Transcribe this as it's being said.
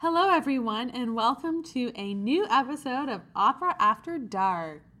Hello, everyone, and welcome to a new episode of Opera After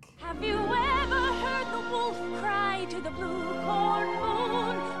Dark. Have you ever heard the wolf cry to the blue corn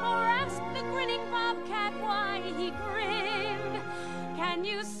moon, or asked the grinning bobcat why he grinned? Can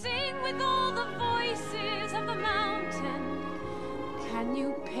you sing with all the voices of the mountain? Can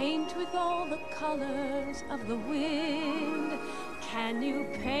you paint with all the colors of the wind? Can you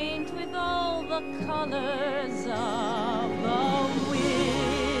paint with all the colors of the wind?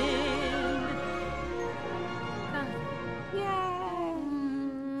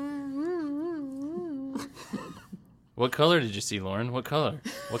 What color did you see, Lauren? What color?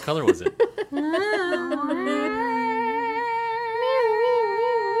 What color was it?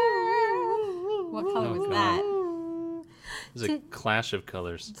 What color was that? It was a clash of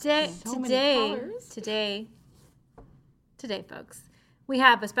colors. Today, folks, we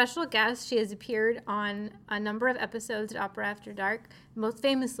have a special guest. She has appeared on a number of episodes at Opera After Dark. Most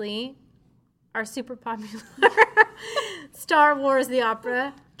famously, our super popular Star Wars the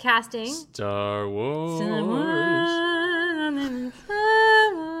Opera casting. Star Wars. Star Wars.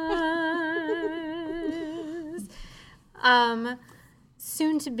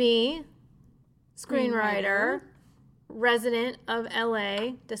 Soon to be screenwriter, resident of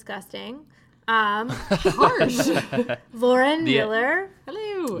LA, disgusting. Harsh. Lauren Miller.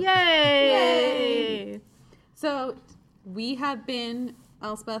 Hello. Yay! So we have been,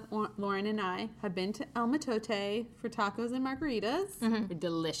 Elspeth, Lauren, and I have been to El Matote for tacos and margaritas. Mm-hmm.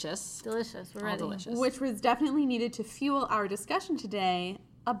 Delicious. Delicious. We're All ready. delicious. Which was definitely needed to fuel our discussion today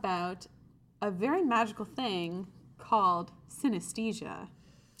about a very magical thing called synesthesia.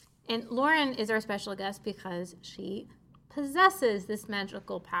 And Lauren is our special guest because she possesses this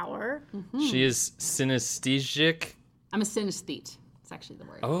magical power. Mm-hmm. She is synesthesic. I'm a synesthete. It's actually the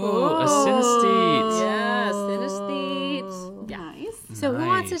word. Oh, a synesthete. Yes, synesthete. Yeah. Nice. So who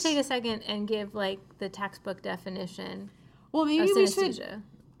wants to Nice. take a second and give like the textbook definition Well, maybe of we should. synesthesia?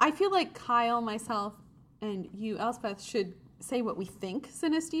 I feel like Kyle, myself, and you, Elspeth, should say what we think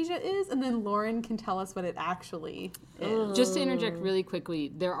synesthesia is, and then Lauren can tell us what it actually is. Just to interject really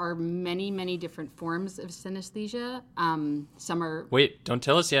quickly, there are many, many different forms of synesthesia. Some are... Wait, don't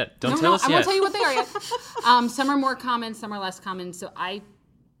tell us yet. Don't tell us I yet. won't tell you what they are yet. Some are more common, some are less common. So I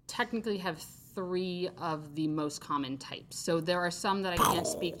technically have 3 of the most common types. So there are some that I can't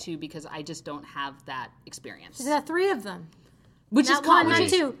speak to because I just don't have that experience. She's got 3 of them. Which Not is one, common. not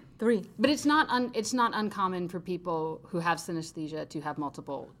 2, 3. But it's not uncommon for people who have synesthesia to have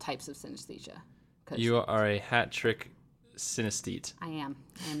multiple types of synesthesia. 'Cause You are a hat trick synesthete. I am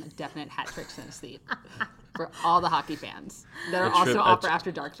a definite hat trick synesthete for all the hockey fans that are A also tri- a Opera tri-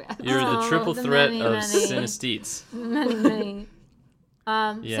 After Dark fans. You're the triple the threat many, of many. synesthetes. Many.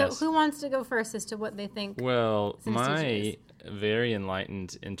 Yes. So who wants to go first as to what they think? Well, Synesthesia my very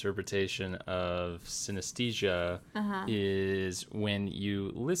enlightened interpretation of synesthesia is when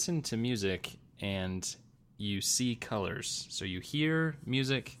you listen to music and you see colors. So you hear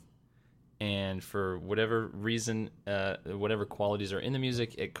music, and for whatever reason, whatever qualities are in the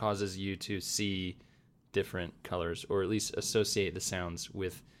music, it causes you to see different colors, or at least associate the sounds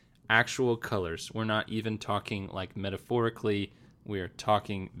with actual colors. We're not even talking like metaphorically. We're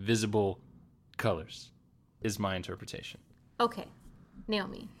talking visible colors, is my interpretation. Okay,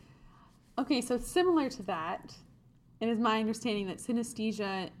 Naomi. Okay, so similar to that, it is my understanding that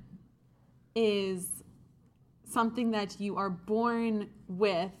synesthesia is something that you are born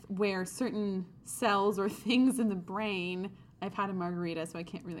with, where certain cells or things in the brain, I've had a margarita, so I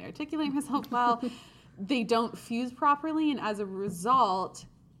can't really articulate myself well, they don't fuse properly, and as a result,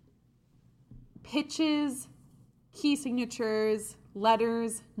 pitches, key signatures,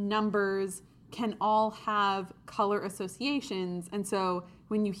 letters, numbers can all have color associations. And so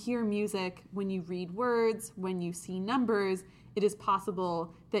when you hear music, when you read words, when you see numbers, it is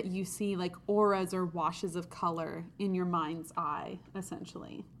possible that you see like auras or washes of color in your mind's eye,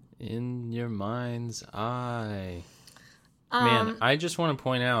 essentially. In your mind's eye. Man, I just want to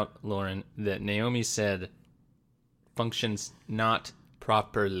point out, Lauren, that Naomi said functions not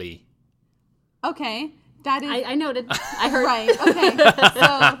properly. Okay, that is... I noted. I heard. Right, okay.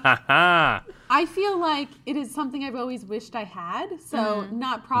 So I feel like it is something I've always wished I had. So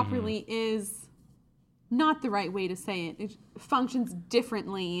not properly is not the right way to say it. It functions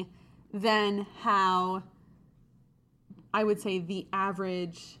differently than how I would say the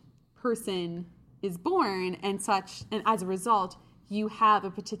average person is born and such. And as a result, you have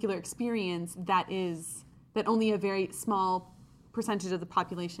a particular experience that only a very small percentage of the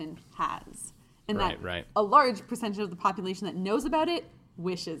population has. And Right. a large percentage of the population that knows about it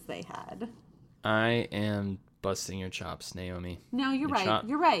wishes they had. I am busting your chops, Naomi. No, you're right.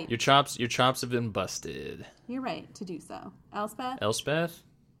 You're right. Your chops have been busted. You're right to do so. Elspeth?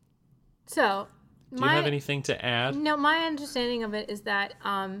 So, do you have anything to add? No, my understanding of it is that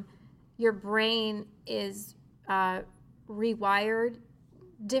your brain is rewired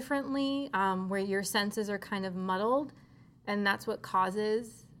differently, where your senses are kind of muddled, and that's what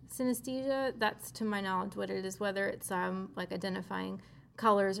causes synesthesia. That's, to my knowledge, what it is. Whether it's like identifying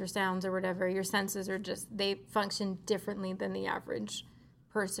colors or sounds or whatever, your senses are just, they function differently than the average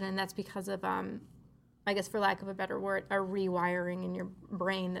person, and that's because of I guess, for lack of a better word, a rewiring in your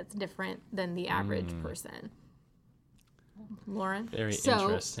brain that's different than the average person. Lauren? Very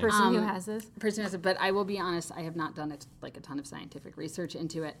interesting. Person who has this? Person who has it, but I will be honest, I have not done a ton of scientific research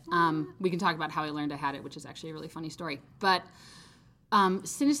into it. We can talk about how I learned I had it, which is actually a really funny story. But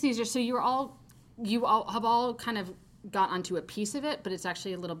synesthesia, so you have all kind of got onto a piece of it, but it's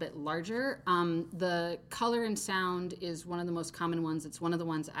actually a little bit larger. The color and sound is one of the most common ones. It's one of the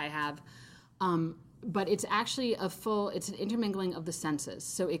ones I have. But it's actually it's an intermingling of the senses.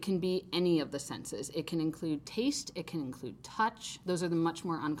 So it can be any of the senses. It can include taste. It can include touch. Those are the much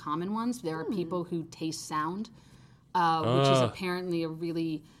more uncommon ones. There are people who taste sound, which is apparently a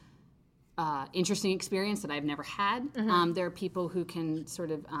really interesting experience that I've never had. There are people who can sort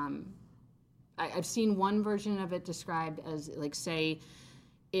of, I've seen one version of it described as, like, say,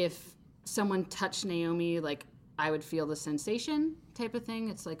 if someone touched Naomi, like, I would feel the sensation type of thing.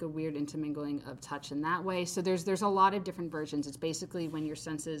 It's like a weird intermingling of touch in that way. So there's a lot of different versions. It's basically when your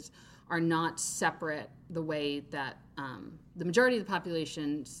senses are not separate the way that the majority of the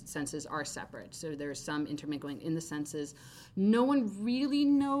population's senses are separate. So there's some intermingling in the senses. No one really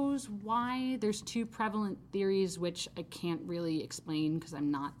knows why. There's two prevalent theories, which I can't really explain because I'm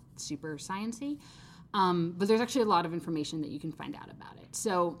not super sciencey. But there's actually a lot of information that you can find out about it.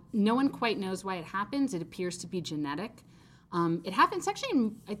 So no one quite knows why it happens. It appears to be genetic. It happens actually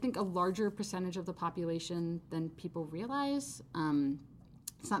in, I think, a larger percentage of the population than people realize.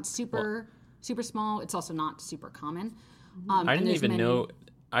 It's not super small. It's also not super common. I didn't know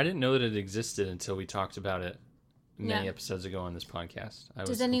that it existed until we talked about it many episodes ago on this podcast.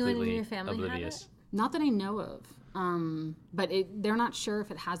 Does anyone in your family have it? Not that I know of. But they're not sure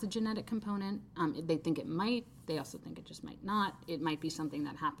if it has a genetic component. They think it might. They also think it just might not. It might be something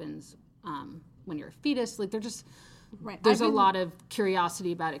that happens when you're a fetus. Like, they're just there's a lot of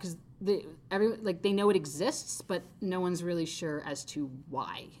curiosity about it because they know it exists, but no one's really sure as to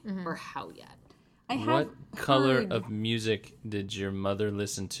why or how yet. What color of music did your mother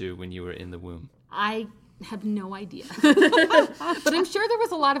listen to when you were in the womb? I have no idea. But I'm sure there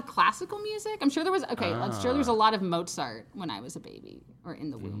was a lot of classical music. I'm sure there was, I'm sure there was a lot of Mozart when I was a baby or in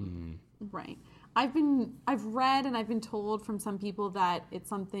the womb. Right. I've read and I've been told from some people that it's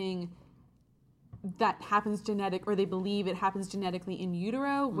something that happens genetic, or they believe it happens genetically in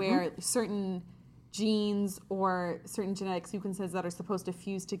utero, where certain genes or certain genetic sequences that are supposed to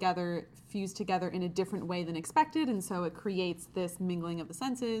fuse together in a different way than expected, and so it creates this mingling of the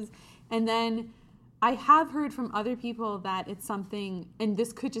senses. And then I have heard from other people that it's something, and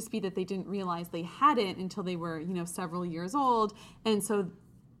this could just be that they didn't realize they had it until they were, several years old. And so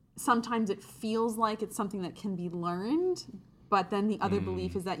sometimes it feels like it's something that can be learned, but then the other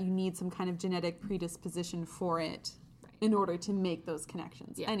belief is that you need some kind of genetic predisposition for it in order to make those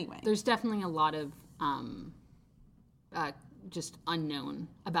connections. Yeah. Anyway. There's definitely a lot of just unknown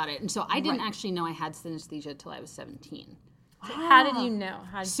about it. And so I didn't actually know I had synesthesia until I was 17. So how did you know?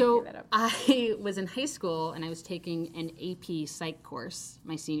 How did you pick that up? I was in high school and I was taking an AP psych course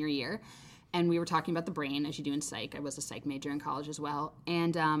my senior year, and we were talking about the brain, as you do in psych. I was a psych major in college as well.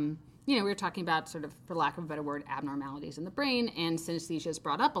 And, we were talking about, sort of, for lack of a better word, abnormalities in the brain, and synesthesia is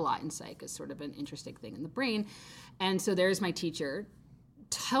brought up a lot in psych as sort of an interesting thing in the brain. And so there's my teacher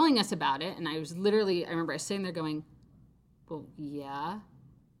telling us about it, and I remember I was sitting there going, well, yeah.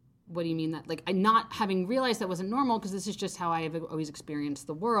 What do you mean that? Like, I'm not having realized that wasn't normal, because this is just how I have always experienced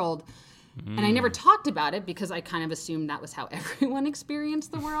the world. And I never talked about it because I kind of assumed that was how everyone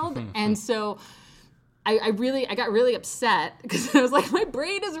experienced the world. And so I got really upset because I was like, my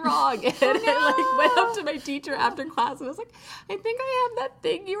brain is wrong. And I went up to my teacher after class and I was like, I think I have that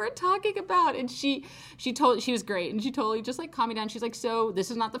thing you were talking about. And she was great. And she totally just calmed me down. She's like, so this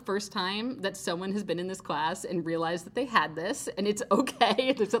is not the first time that someone has been in this class and realized that they had this, and it's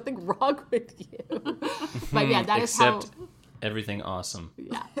okay. There's nothing wrong with you. But yeah, that is how. Everything awesome.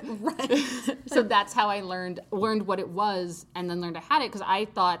 Yeah. Right. So that's how I learned what it was, and then learned I had it, because I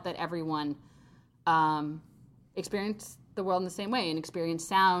thought that everyone experienced the world in the same way, and experienced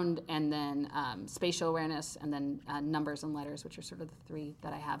sound, and then spatial awareness, and then numbers and letters, which are sort of the three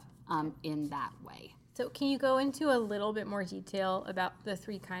that I have in that way. So can you go into a little bit more detail about the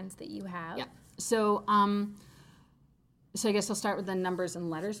 3 kinds that you have? Yeah. So, so I guess I'll start with the numbers and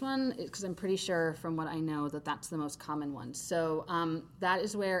letters one, because I'm pretty sure from what I know that that's the most common one. So that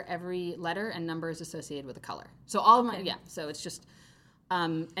is where every letter and number is associated with a color. So all of my, so it's just,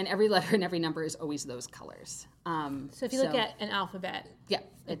 and every letter and every number is always those colors. So if you look at an alphabet,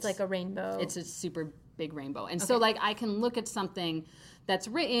 it's like a rainbow. It's a super big rainbow. And so like I can look at something that's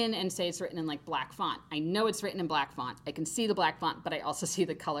written and say it's written in like black font. I know it's written in black font. I can see the black font, but I also see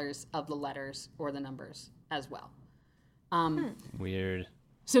the colors of the letters or the numbers as well. Weird.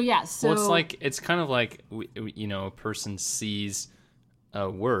 So yeah, so Well, it's kind of like a person sees a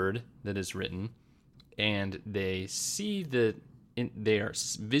word that is written, and they see they are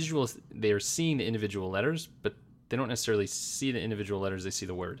seeing the individual letters, but they don't necessarily see the individual letters. They see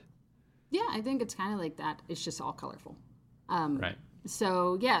the word. Yeah, I think it's kind of like that. It's just all colorful. Right.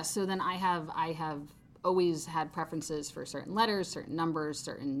 So yeah, so then I have always had preferences for certain letters, certain numbers,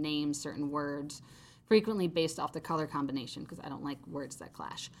 certain names, certain words, frequently based off the color combination, because I don't like words that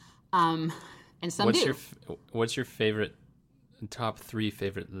clash. And some do. What's your favorite, top 3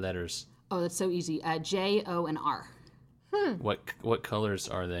 favorite letters? Oh, that's so easy. J, O, and R. What colors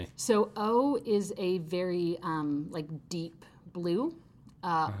are they? So O is a very deep blue.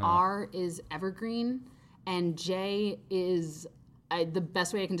 R is evergreen, and J is the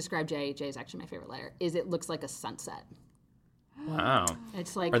best way I can describe J. J is actually my favorite letter. Is it looks like a sunset. Wow.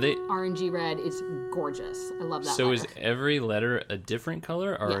 It's like Are they orangey red. It's gorgeous. I love that. So letter. is every letter a different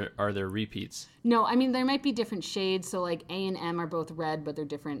color, or are there repeats? No, I mean there might be different shades. So like A and M are both red, but they're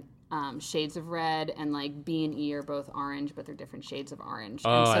different shades of red, and like B and E are both orange, but they're different shades of orange.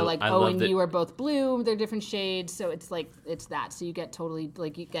 Oh, and so like I O love and that. U are both blue. They're different shades. So it's that. So you get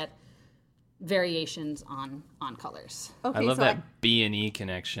you get variations on colors. Okay, I love so that B and E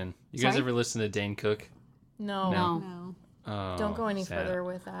connection. You guys Sorry? ever listen to Dane Cook? No. No. Oh, Don't go any sad. further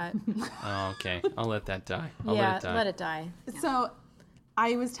with that. Oh, okay. I'll let that die. Let it die. So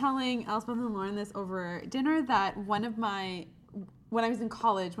I was telling Elspeth and Lauren this over dinner that when I was in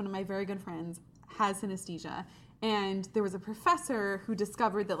college, one of my very good friends has synesthesia. And there was a professor who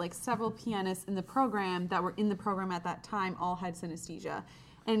discovered that like several pianists in the program that were in the program at that time all had synesthesia.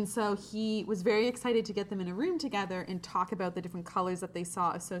 And so he was very excited to get them in a room together and talk about the different colors that they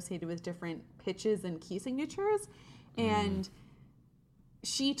saw associated with different pitches and key signatures. And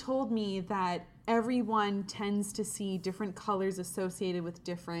she told me that everyone tends to see different colors associated with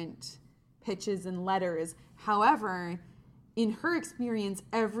different pitches and letters. However, in her experience,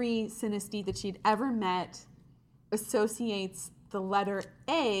 every synesthete that she'd ever met associates the letter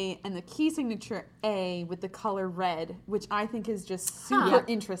A and the key signature A with the color red, which I think is just super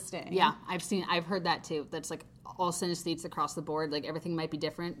interesting. Yeah, I've heard that too. That's like all synesthetes across the board. Like everything might be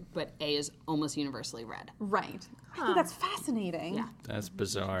different, but A is almost universally red. Right. I think that's fascinating. Yeah. That's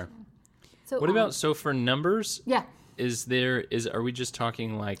bizarre. So What about for numbers? Yeah. Are we just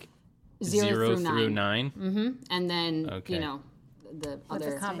talking like 0 0 through through 9? And then Okay. the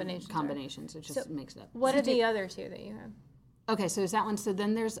other combinations It just makes it up. what are the other 2 that you have? Okay, so there's that one. So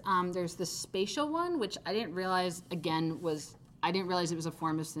then there's the spatial one, which I didn't realize it was a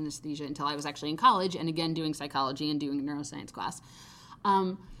form of synesthesia until I was actually in college and again doing psychology and doing a neuroscience class.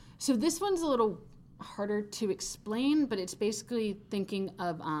 So this one's a little harder to explain, but it's basically thinking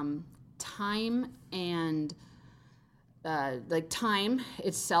of time and like time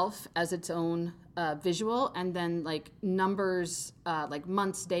itself as its own visual, and then like numbers, like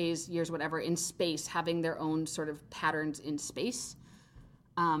months, days, years, whatever, in space, having their own sort of patterns in space,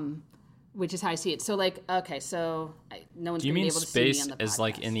 which is how I see it. So like, okay, so no one's Do you gonna be mean able to see me space on the as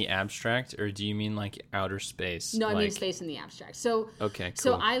like podcast. in the abstract, or do you mean like outer space? No, I mean Like- space in the abstract. So Okay,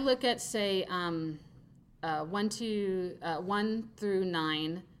 So cool. I look at say 1 through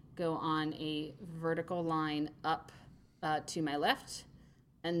 9 go on a vertical line up to my left,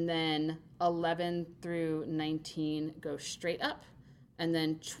 and then 11 through 19 go straight up, and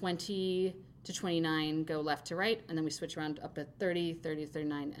then 20 to 29 go left to right, and then we switch around up at 30 to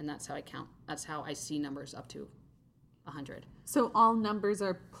 39, and that's how I count. That's how I see numbers up to 100. So all numbers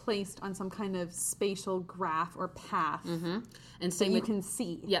are placed on some kind of spatial graph or path And that same you with can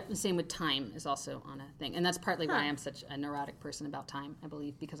see. Yep, the same with time is also on a thing. And that's partly why I'm such a neurotic person about time, I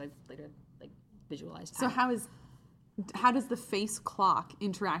believe, because I later like visualized So time. how does the face clock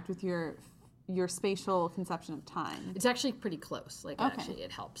interact with your spatial conception of time? It's actually pretty close. Like actually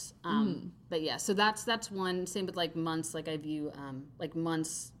it helps. But yeah, so that's one. Same with like months. Like I view like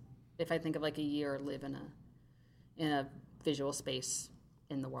months, if I think of like a year, live in a visual space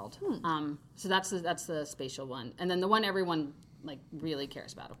in the world. So that's the spatial one. And then the one everyone like really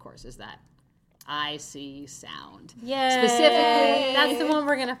cares about, of course, is that I see sound. Yeah. Specifically, that's the one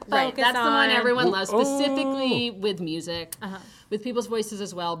we're gonna focus right. That's on. the one everyone loves. Specifically with music, with people's voices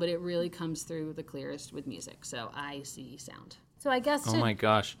as well. But it really comes through the clearest with music. So I see sound. So I guess. Oh my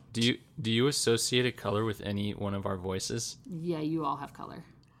gosh, do you associate a color with any one of our voices? Yeah, you all have color.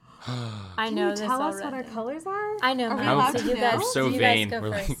 I know Can this you tell us already. what our colors are? I know. Are we mine. allowed So to you know? guys, We're so you vain. guys go We're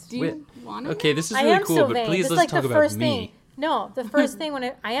like, first. Do you want to? okay, this is I really am cool, so but vain. please This is let's like talk the about first me. thing. No, the first thing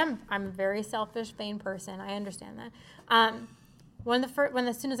I'm a very selfish, vain person. I understand that.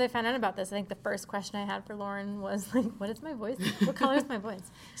 As soon as I found out about this, I think the first question I had for Lauren was like, "What is my voice? What color is my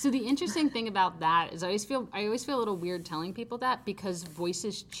voice?" So the interesting thing about that is I always feel a little weird telling people that because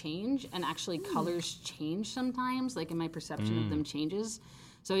voices change and actually colors change sometimes. Like in my perception of them changes.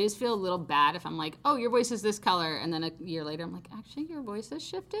 So I always feel a little bad if I'm like, oh, your voice is this color, and then a year later I'm like, actually your voice has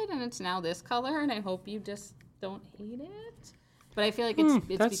shifted and it's now this color, and I hope you just don't hate it. But I feel like it's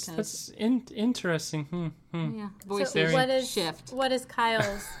because That's interesting. yeah, So voices what is shift. What is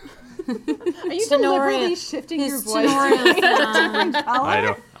Kyle's? Are you Tenorian. deliberately shifting your His voice? tenorian sound.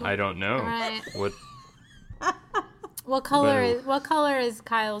 I don't know. Right. What What color is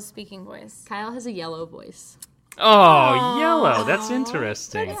Kyle's speaking voice? Kyle has a yellow voice, Oh, yellow. That's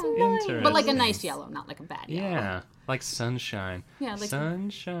interesting. Interesting. but like a nice yellow, not like a bad yellow. Yeah, like sunshine. Yeah, like-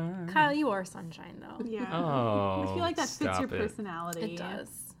 sunshine. Kyle, you are sunshine though. Yeah. Oh, I feel like that fits your stop it. personality. It does.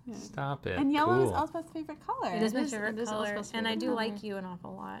 Stop it. And yellow is Cool. Elspeth's favorite color. It is my is- favorite it is color, Elspeth's and I favorite do color. like you an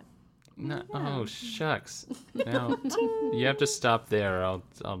awful lot. No, oh shucks. Now you have to stop there. I'll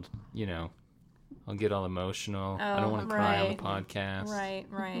I'll get all emotional. I don't want to cry on the podcast.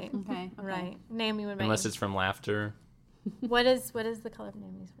 Right. Okay. Right. Naomi would make. Unless it's from laughter. What is the color of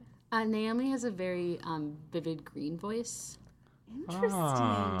Naomi's voice? Naomi has a very vivid green voice.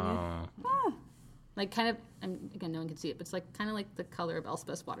 Oh. Like kind of, again, no one can see it, but it's like kind of like the color of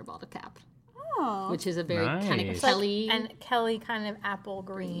Elspeth's water bottle cap, Oh. which is a very kind of Nice. Kelly. And Kelly kind of apple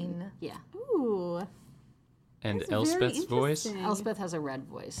green. yeah, Ooh. And That's very Elspeth's voice? interesting. Elspeth has a red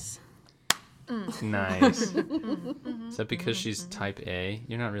voice. Nice. Is that because she's type A?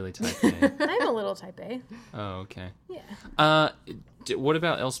 You're not really type A. I'm a little type A. Oh, okay. Yeah. What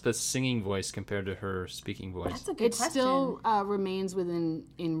about Elspeth's singing voice compared to her speaking voice? That's a good It question. still remains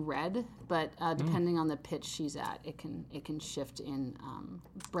in red, but depending on the pitch she's at, it can shift in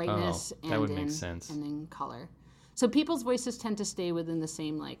brightness Oh, that and would make in sense. and in color. So people's voices tend to stay within the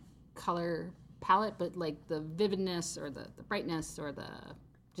same like color palette, but like the vividness or the brightness or the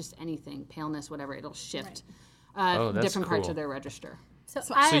just anything, paleness, whatever, it'll shift Oh, that's different parts cool. of their register. So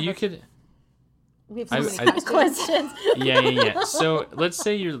So I have you could... We have so many I- questions. questions. Yeah. So let's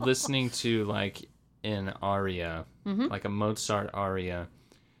say you're listening to like an aria, Mm-hmm. like a Mozart aria.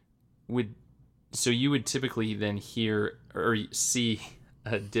 So you would typically then hear or see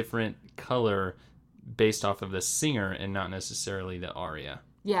a different color based off of the singer and not necessarily the aria.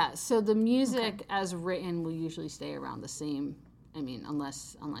 Yeah, so the music as written will usually stay around the same. I mean,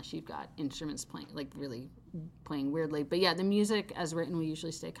 unless you've got instruments playing, like really playing weirdly. But yeah, the music as written will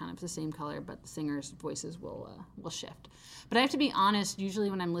usually stay kind of the same color, but the singers' voices will shift. But I have to be honest. Usually,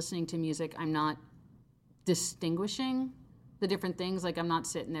 when I'm listening to music, I'm not distinguishing the different things. Like I'm not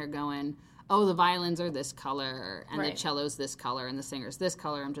sitting there going, "Oh, the violins are this color, and the cello's this color, and the singer's this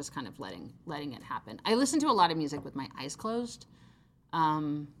color." I'm just kind of letting it happen. I listen to a lot of music with my eyes closed,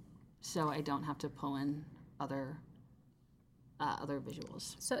 so I don't have to pull in other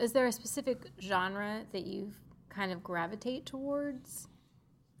visuals. So is there a specific genre that you kind of gravitate towards?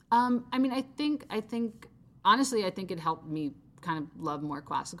 I mean, I think honestly, I think it helped me kind of love more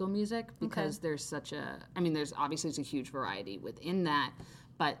classical music because there's there's obviously it's a huge variety within that,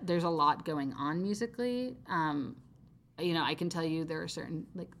 but there's a lot going on musically. I can tell you there are certain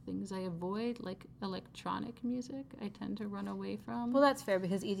like things I avoid, like electronic music. I tend to run away from. Well, that's fair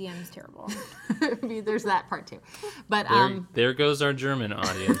because EDM is terrible. I mean, there's that part too. But There goes our German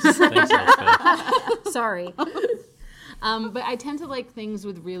audience. Thanks, Elspeth. Sorry. but I tend to like things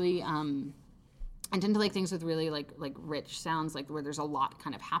with really like rich sounds, like where there's a lot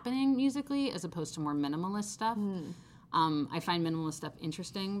kind of happening musically, as opposed to more minimalist stuff. I find minimalist stuff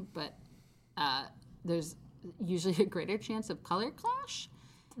interesting, but there's usually a greater chance of color clash.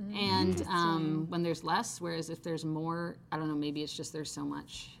 And when there's less, whereas if there's more, I don't know, maybe it's just there's so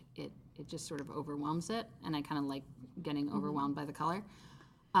much, it just sort of overwhelms it, and I kind of like getting overwhelmed by the color.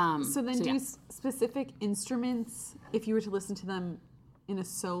 So then do specific instruments, if you were to listen to them in a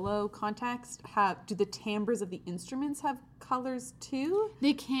solo context, do the timbres of the instruments have colors too?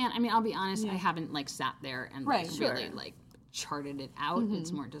 They can. I mean, I'll be honest, I haven't like sat there and like, Right, really sure. like charted it out.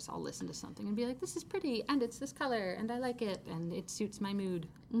 It's more just I'll listen to something and be like, this is pretty, and it's this color, and I like it, and it suits my mood.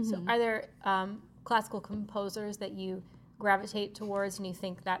 So are there classical composers that you gravitate towards and you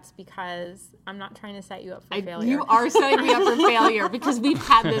think that's because I'm not trying to set you up for failure? You are setting me up for failure because we've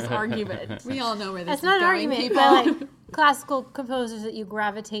had this argument. We all know where this That's is not an going, argument, people. but like classical composers that you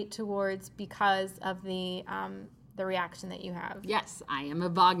gravitate towards because of the reaction that you have. Yes, I am a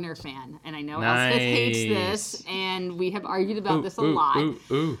Wagner fan, and I know Elspeth hates this, and we have argued about this a lot.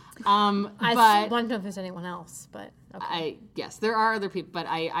 I But want to know if there's anyone else, but okay. yes, there are other people, but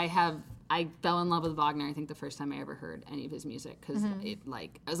I fell in love with Wagner, I think, the first time I ever heard any of his music, because I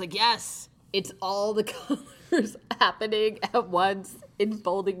was like, yes, it's all the colors happening at once,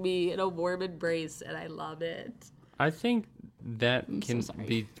 enfolding me in a warm embrace, and I love it. I think that can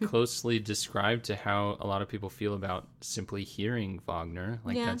be closely described to how a lot of people feel about simply hearing Wagner.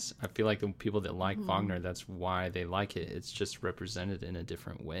 Like I feel like the people that like Wagner, that's why they like it. It's just represented in a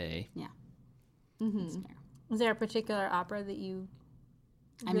different way. Yeah. That's fair. Is there a particular opera that you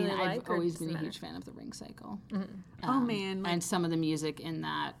really like? I've always been a huge fan of the Ring Cycle. Oh man, And some of the music in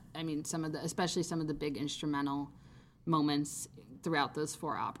that, especially some of the big instrumental moments throughout those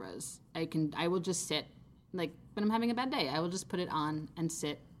 4 operas. I will just sit, like when I'm having a bad day, I will just put it on and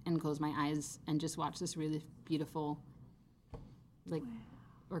sit and close my eyes and just watch this really beautiful, like,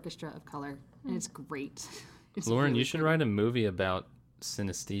 orchestra of color. And it's great. It's Lauren, really you should write a movie about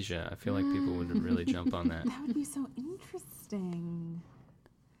synesthesia. I feel like people would really jump on that. that would be so interesting.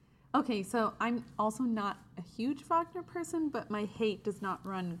 Okay, so I'm also not a huge Wagner person, but my hate does not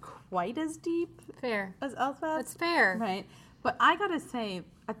run quite as deep Fair. as Elspeth. That's fair. Right. But I gotta say,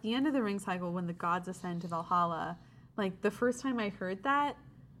 at the end of the Ring Cycle, when the gods ascend to Valhalla, like the first time I heard that,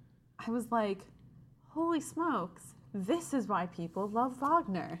 I was like, holy smokes, this is why people love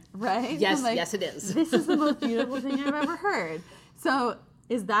Wagner, right? Yes, Like, yes it is. This is the most beautiful thing I've ever heard. So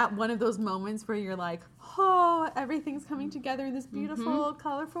is that one of those moments where you're like, oh, everything's coming together in this beautiful,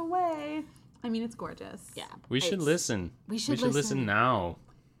 colorful way? I mean, it's gorgeous. Yeah. We should listen. We should listen now.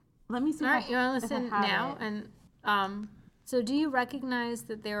 Let me see. All if right, you want to if I listen have now? it. And so do you recognize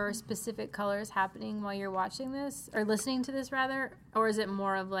that there are specific colors happening while you're watching this, or listening to this rather, or is it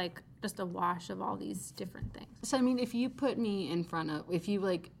more of like just a wash of all these different things? So, I mean, if you put me in front of, if you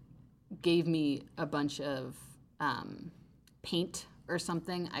like gave me a bunch of paint or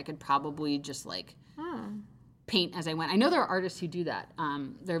something, I could probably just like paint as I went. I know there are artists who do that.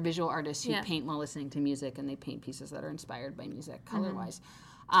 There are visual artists who paint while listening to music, and they paint pieces that are inspired by music color-wise.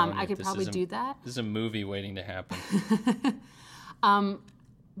 I could probably do that. This is a movie waiting to happen.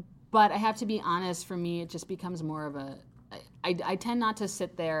 But I have to be honest, for me, it just becomes more of a... I tend not to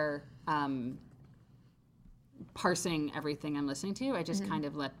sit there parsing everything I'm listening to. I just kind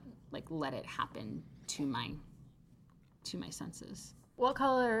of let it happen to my senses. What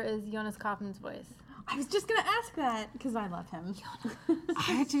color is Jonas Kaufmann's voice? I was just going to ask that because I love him. I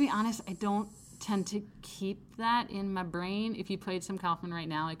have to be honest, I don't tend to keep that in my brain. If you played some Kaufman right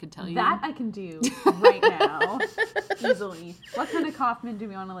now, I could tell you. That I can do right now, easily. What kind of Kaufman do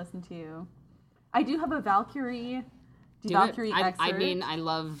we want to listen to? I do have a Valkyrie. Valkyrie excerpt. I mean, I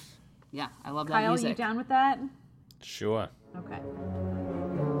love that Kyle, music. you down with that? Sure. Okay.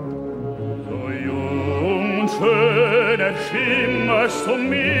 Schöne schimmerst du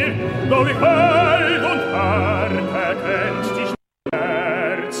mir, doch wie kalt und hart erkennt dich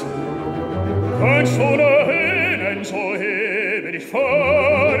Herz. Kannst du noch hinnen, so hebe dich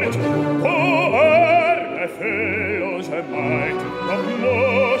fort, o arme, füllose Maid, doch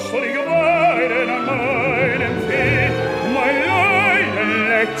musst du dich weiden an meinem Fee, mein Leiden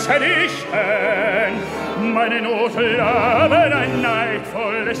letzte dich an, meine Not laben ein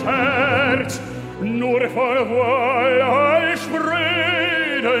neidvolles Herz, nur von Walhall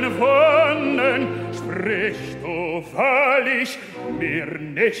spröden Wonnen sprichst du wahrlich mir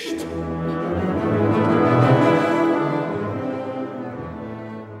nicht.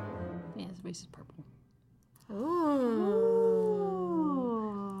 Yeah, his voice is purple. Ooh.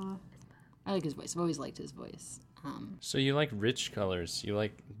 I like his voice. I've always liked his voice. So you like rich colors. You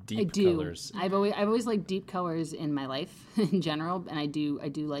like I deep do. colors. I've always liked deep colors in my life in general, and I do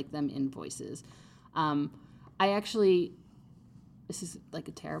like them in voices. I actually, this is like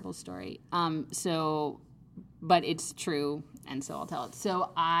a terrible story. But it's true, and so I'll tell it.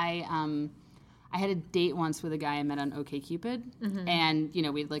 So I had a date once with a guy I met on OkCupid, and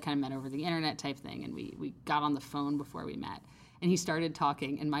we'd like kind of met over the internet type thing, and we got on the phone before we met. And he started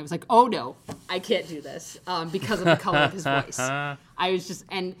talking, and I was like, "Oh no, I can't do this," because of the color of his voice. I was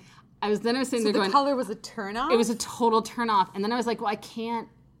sitting there So going, the color was a turn off? it was a total turn off. And then I was like, well, I can't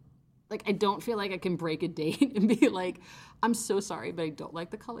like, I don't feel like I can break a date and be like, I'm so sorry, but I don't like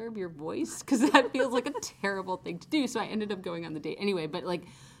the color of your voice, because that feels like a terrible thing to do. So I ended up going on the date anyway. But like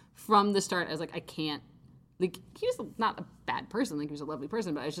from the start, I was like, I can't. Like, he was not a bad person. Like, he was a lovely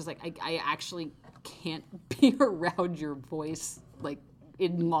person. But I was just like, I actually can't be around your voice like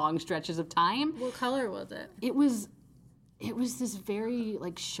in long stretches of time. What color was it? It was this very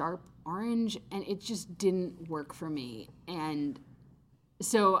like sharp orange, and it just didn't work for me. And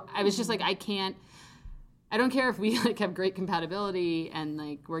so I was just like, I don't care if we like have great compatibility and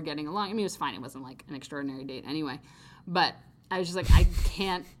like we're getting along. I mean, it was fine. It wasn't like an extraordinary date anyway. But I was just like, I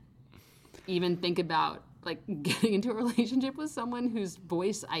can't even think about like getting into a relationship with someone whose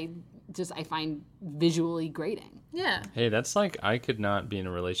voice I find visually grating. Yeah. Hey, that's like, I could not be in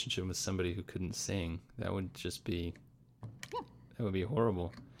a relationship with somebody who couldn't sing. That would just be, that would be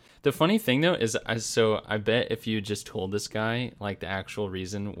horrible. The funny thing though is, I bet if you just told this guy like the actual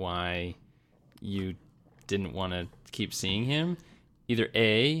reason why you didn't want to keep seeing him, either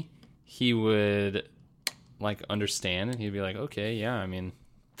A, he would like understand and he'd be like, okay, yeah, I mean,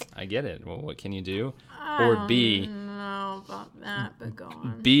 I get it. Well, what can you do? Or B, I don't know about that, but go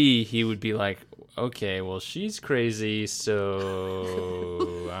on. B, he would be like, okay, well, she's crazy,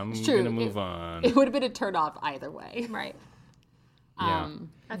 so I'm going to move on. It would have been a turn off either way. Right. Yeah.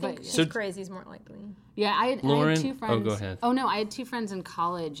 I think But- she's crazy is more likely. Yeah, I had Lauren, 2 friends. oh, go ahead. Oh, no, I had 2 friends in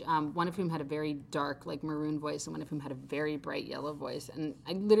college, one of whom had a very dark, like, maroon voice, and one of whom had a very bright yellow voice. And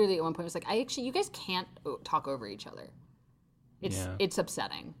I literally at one point was like, you guys can't talk over each other. It's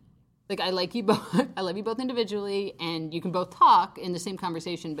upsetting. Like, I like you both, I love you both individually, and you can both talk in the same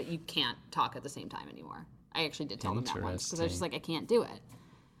conversation, but you can't talk at the same time anymore. I actually did tell them that once, because I was just like, I can't do it.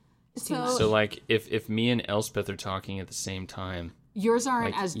 It's too much. So, like, if me and Elspeth are talking at the same time, Yours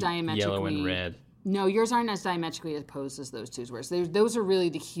aren't like as diametrically... yellow and red. No, yours aren't as diametrically opposed as those two's were. So those are really,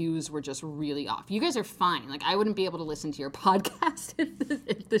 the hues were just really off. You guys are fine. Like, I wouldn't be able to listen to your podcast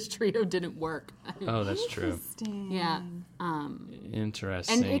if this trio didn't work. Oh, that's true. Yeah.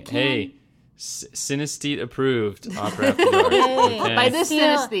 Interesting. And it can- Hey, Synesthete approved. Opera After Dark. Hey. Okay. By this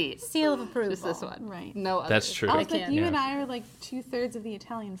synesthete. Seal of approval. Just this one. Right. No other. That's true. Elspeth, you Yeah. and I are like 2/3 of the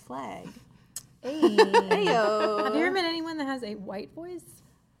Italian flag. Hey. Heyo. Have you ever met anyone that has a white voice?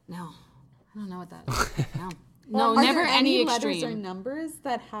 No. I don't know what that is. No. Well, No, are never there any letters or extreme. numbers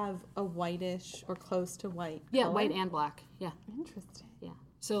that have a whitish or close to white Yeah, color? white and black. Yeah. Interesting. Yeah.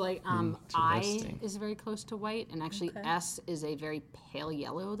 So like I Interesting. is very close to white, and actually S is a very pale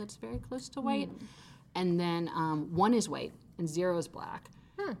yellow that's very close to white. And then 1 is white and 0 is black.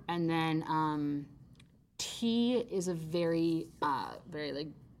 And then T is a very very like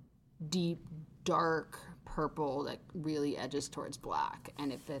deep dark purple that really edges towards black.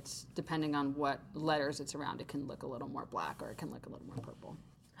 And if it's depending on what letters it's around, it can look a little more black or it can look a little more purple.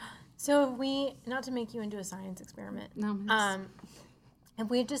 So if we, not to make you into a science experiment, No. if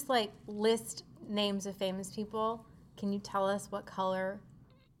we just like list names of famous people, can you tell us what color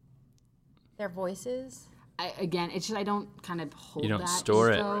their voice is? Again, it's just I don't kind of hold You don't that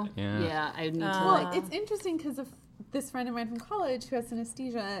store it, info. yeah. I need to Well, like it's interesting because of this friend of mine from college who has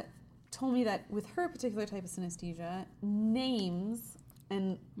synesthesia told me that with her particular type of synesthesia, names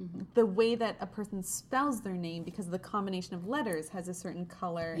and the way that a person spells their name because of the combination of letters has a certain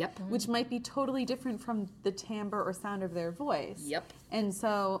color, Yep. which might be totally different from the timbre or sound of their voice. Yep. And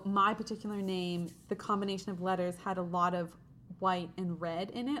so my particular name, the combination of letters had a lot of white and red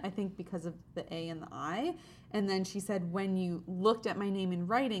in it, I think because of the A and the I. And then she said when you looked at my name in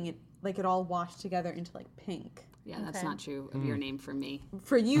writing, it all washed together into like pink. Yeah, that's not true of your name for me.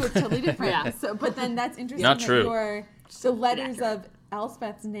 For you, it's totally different. Yeah. So, but then that's interesting. Not that true. The letters of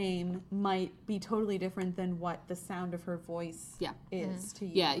Elspeth's name might be totally different than what the sound of her voice is to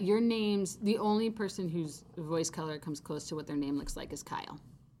you. Yeah, your name's the only person whose voice color comes close to what their name looks like is Kyle.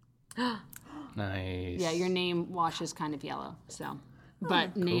 Nice. Yeah, your name washes kind of yellow. So,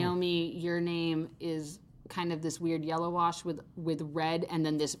 but Naomi, your name is kind of this weird yellow wash with red and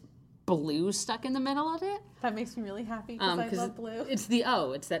then this blue stuck in the middle of it. That makes me really happy because I love blue. It's the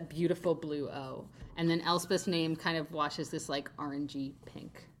O. It's that beautiful blue O. And then Elspeth's name kind of washes this like orangey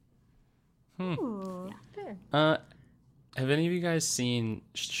pink. Have any of you guys seen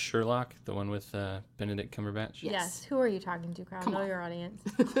Sherlock, the one with Benedict Cumberbatch? Yes. Who are you talking to, crowd? Know your audience.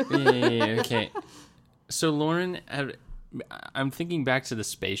 Yeah, okay. So Lauren, I'm thinking back to the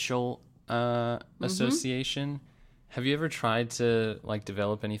spatial association. Have you ever tried to like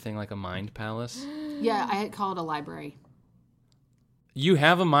develop anything like a mind palace? Yeah, I call it a library. You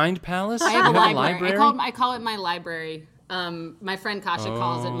have a mind palace? I have You a library. I call it my library. My friend Kasha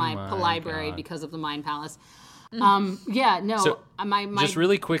calls it my my library God. because of the Mind Palace. Yeah, no. So, my just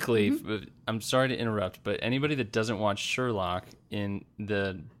really quickly, I'm sorry to interrupt, but anybody that doesn't watch Sherlock, in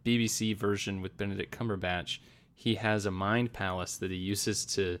the BBC version with Benedict Cumberbatch, he has a mind palace that he uses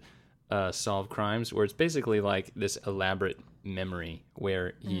to solve crimes, where it's basically like this elaborate memory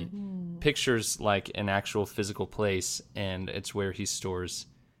where he pictures like an actual physical place, and it's where he stores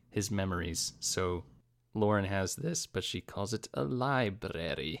his memories. So Lauren has this, but she calls it a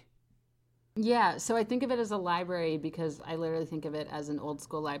library. Yeah, so I think of it as a library because I literally think of it as an old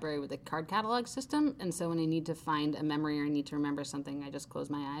school library with a card catalog system. And so when I need to find a memory or I need to remember something, I just close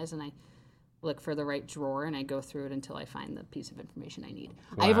my eyes and I look for the right drawer and I go through it until I find the piece of information I need.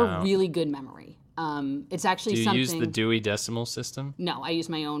 Wow. I have a really good memory. It's actually Do you something... use the Dewey Decimal System? No, I use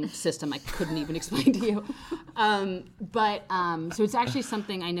my own system. I couldn't even explain to you. So it's actually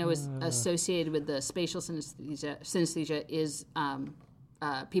something I know is associated with the spatial synesthesia. Synesthesia is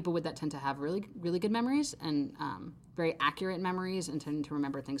people with that tend to have really, really good memories and very accurate memories and tend to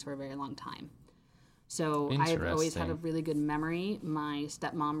remember things for a very long time. So I've always had a really good memory. My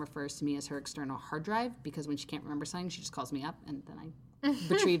stepmom refers to me as her external hard drive because when she can't remember something, she just calls me up and then I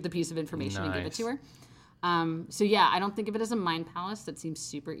retrieve the piece of information and give it to her. So yeah, I don't think of it as a mind palace. That seems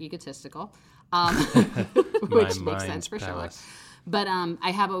super egotistical, which makes sense for sure. But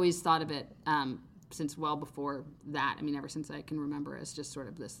I have always thought of it since well before that. I mean, ever since I can remember, as just sort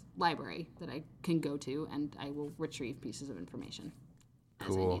of this library that I can go to and I will retrieve pieces of information.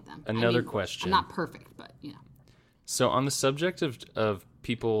 Cool. Another question. I'm not perfect, but you know. So on the subject of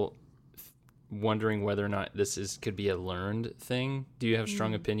people wondering whether or not this could be a learned thing, do you have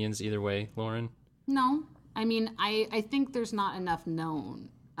strong opinions either way, Lauren? No. I mean, I think there's not enough known.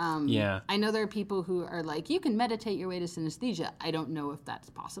 Yeah. I know there are people who are like, you can meditate your way to synesthesia. I don't know if that's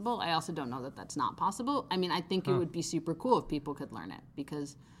possible. I also don't know that that's not possible. I mean, I think it would be super cool if people could learn it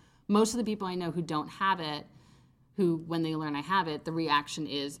because most of the people I know who don't have it, who, when they learn I have it, the reaction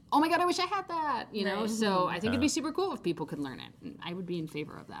is, oh my God, I wish I had that, you know? So I think it'd be super cool if people could learn it. And I would be in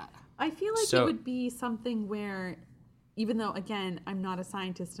favor of that. I feel like it would be something where, even though, again, I'm not a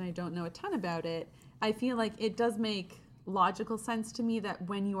scientist and I don't know a ton about it, I feel like it does make logical sense to me that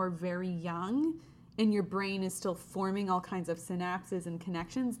when you're very young and your brain is still forming all kinds of synapses and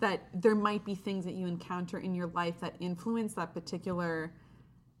connections, that there might be things that you encounter in your life that influence that particular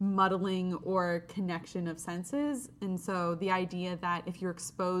muddling or connection of senses. And so the idea that if you're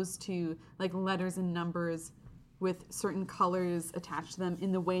exposed to like letters and numbers with certain colors attached to them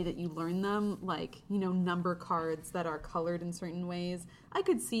in the way that you learn them, like, you know, number cards that are colored in certain ways, I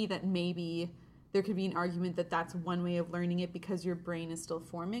could see that maybe there could be an argument that that's one way of learning it because your brain is still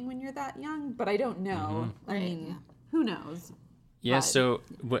forming when you're that young, but I don't know. I mean, who knows? Yeah, But so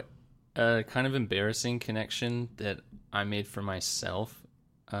what kind of embarrassing connection that I made for myself.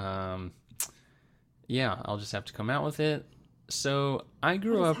 Yeah, I'll just have to come out with it. So I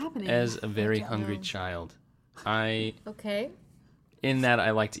grew up as a very hungry child. Okay. In that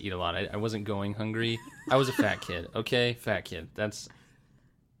I like to eat a lot. I wasn't going hungry. I was a fat kid. Okay, fat kid. That's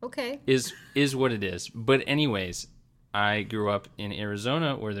Okay. is what it is. But anyways, I grew up in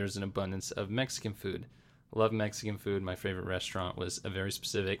Arizona where there's an abundance of Mexican food. Love Mexican food. My favorite restaurant was a very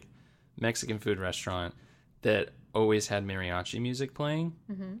specific Mexican food restaurant that always had mariachi music playing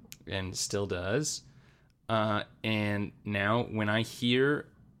and still does. And now when I hear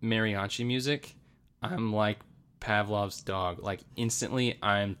mariachi music, I'm like Pavlov's dog. Like instantly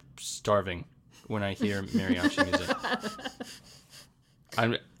I'm starving when I hear mariachi music.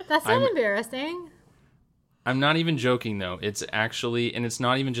 That's not embarrassing. I'm not even joking though. It's actually, and it's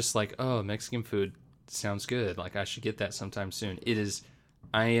not even just like, oh, Mexican food sounds good. Like I should get that sometime soon. It is,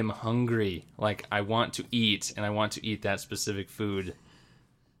 I am hungry. Like I want to eat, and I want to eat that specific food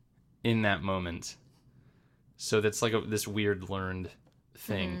in that moment. So that's like this weird learned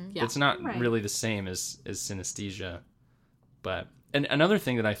thing. It's not really the same as synesthesia. But and another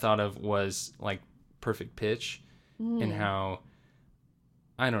thing that I thought of was like perfect pitch and how,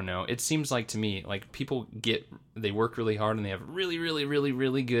 I don't know, it seems like to me, like people they work really hard and they have really, really, really,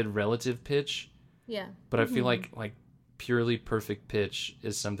 really good relative pitch. Yeah. But I feel like purely perfect pitch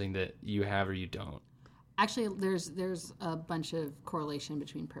is something that you have or you don't. Actually, there's a bunch of correlation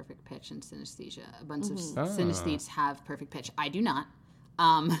between perfect pitch and synesthesia. A bunch of synesthetes have perfect pitch. I do not.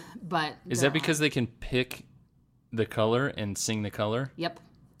 But is that because they can pick the color and sing the color? Yep.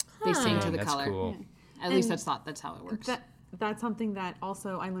 They sing to the that's color. Cool. At least that's how it works. That's something that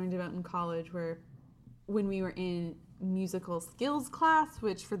also I learned about in college, where when we were in musical skills class,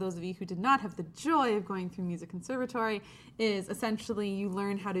 which for those of you who did not have the joy of going through music conservatory, is essentially you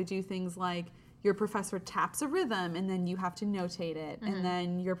learn how to do things like your professor taps a rhythm and then you have to notate it. And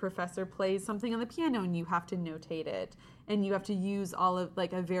then your professor plays something on the piano and you have to notate it. And you have to use all of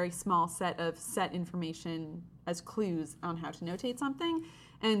like a very small set of set information as clues on how to notate something.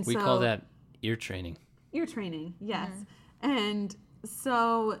 And We call that ear training. Ear training, yes. And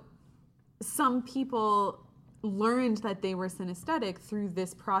so some people learned that they were synesthetic through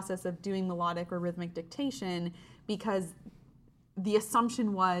this process of doing melodic or rhythmic dictation, because the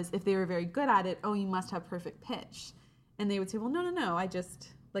assumption was if they were very good at it, oh, you must have perfect pitch. And they would say, well, no, I just,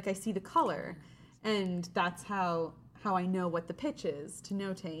 like, I see the color. And that's how I know what the pitch is to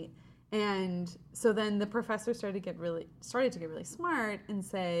notate. And so then the professor started to get really smart and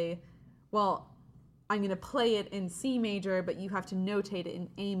say, well, I'm going to play it in C major, but you have to notate it in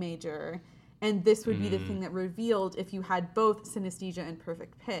A major. And this would be the thing that revealed if you had both synesthesia and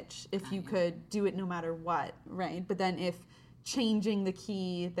perfect pitch, if you could do it no matter what, right? But then if changing the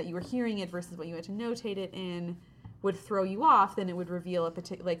key that you were hearing it versus what you had to notate it in would throw you off, then it would reveal a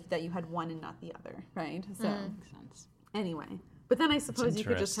particular, like, that you had one and not the other, right? So Makes sense. anyway, but then I suppose you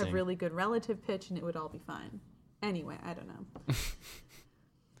could just have interesting. really good relative pitch and it would all be fine. Anyway, I don't know.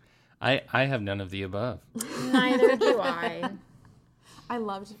 I have none of the above. Neither do I. I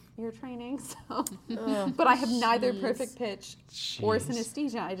loved your training, so but I have neither perfect pitch or Jeez.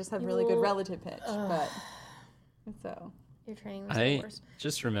 synesthesia. I just have really good relative pitch. But so Your training was the I worst.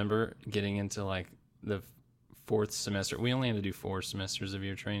 just remember getting into like the fourth semester. We only had to do 4 semesters of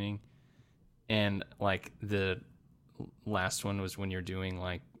ear training. And like the last one was when you're doing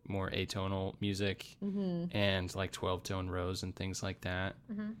like more atonal music and like 12-tone rows and things like that.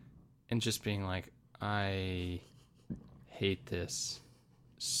 And just being like, I hate this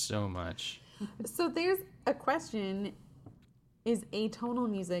so much. So there's a question: is atonal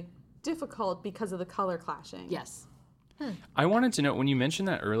music difficult because of the color clashing? Yes. I wanted to know, when you mentioned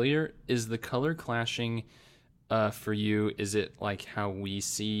that earlier, is the color clashing for you, is it like how we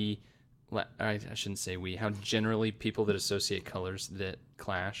see, I shouldn't say we, how generally people that associate colors that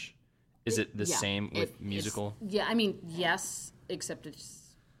clash? Is it the Yeah, same with it's- musical? Yeah, I mean, yes, except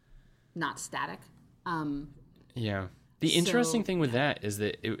it's not static. Yeah. The interesting So- thing with that is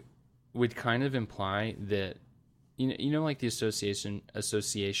that it would kind of imply that, you know, like the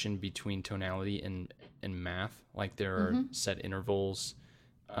association between tonality and math, like there are set intervals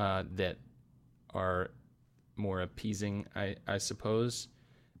that are more appeasing, I suppose.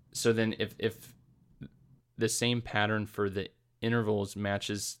 So then if the same pattern for the intervals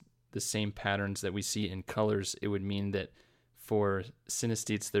matches the same patterns that we see in colors, it would mean that for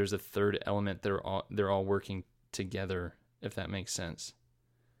synesthetes, there's a third element. They're all working together, if that makes sense.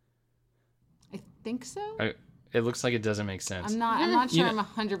 I think so. It looks like it doesn't make sense. I'm not sure You know- I'm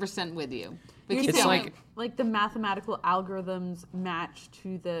 100% with you. But You're keep It's saying going. like the mathematical algorithms match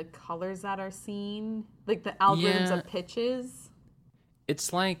to the colors that are seen, like the algorithms Yeah. of pitches.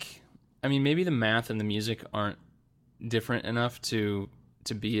 It's like, I mean, maybe the math and the music aren't different enough to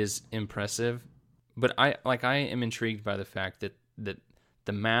be as impressive, but I am intrigued by the fact that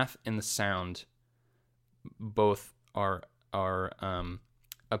the math and the sound both are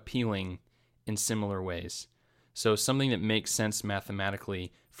appealing in similar ways. So something that makes sense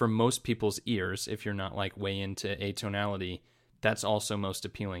mathematically for most people's ears, if you're not like way into atonality, that's also most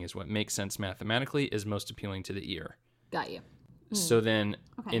appealing. Is what makes sense mathematically is most appealing to the ear. Got you. So then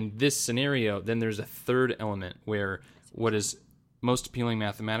in this scenario, then there's a third element where what is most appealing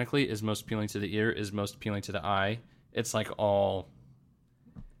mathematically is most appealing to the ear, is most appealing to the eye. It's like all,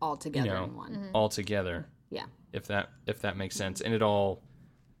 All together you know, in one. all together, Yeah. if that makes sense. And it all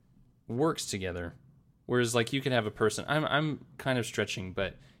works together. Whereas like you could have a person, I'm kind of stretching,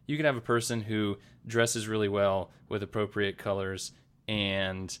 but you could have a person who dresses really well with appropriate colors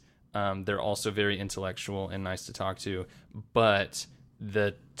and they're also very intellectual and nice to talk to, but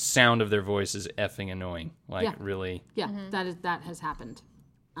the sound of their voice is effing annoying. Like Yeah. really. Yeah, that has happened.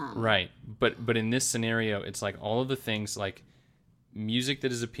 Right. But in this scenario, it's like all of the things, like music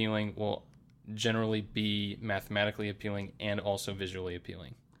that is appealing will generally be mathematically appealing and also visually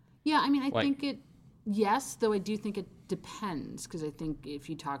appealing. Yeah, I mean, I Like- think it, yes, though I do think it depends, because I think if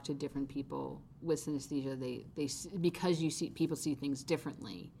you talk to different people with synesthesia, because people see things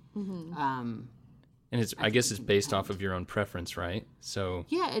differently. And it's I guess it's based off of your own preference, right? So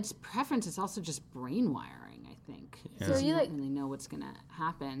Yeah, it's preference. It's also just brain wiring, I think. So You you don't like, really know what's going to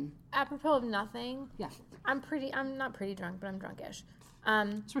happen. apropos of nothing, Yeah, I'm not pretty drunk, but I'm drunkish.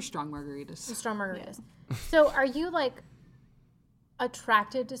 it's for strong margaritas. Strong margaritas. So are you like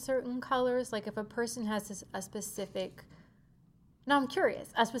attracted to certain colors? Like if a person has a specific, no, I'm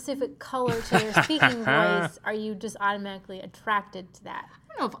curious, a specific color to their speaking voice, are you just automatically attracted to that?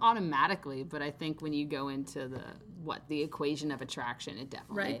 I don't know if automatically, but I think when you go into the equation of attraction, it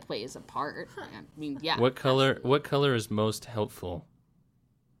definitely plays a part. I mean, yeah. What color is most helpful?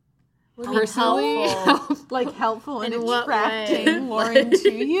 Personally, helpful in what attracting Lauren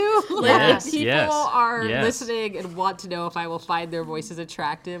to you. Yes, people yes, are yes. listening and want to know if I will find their voices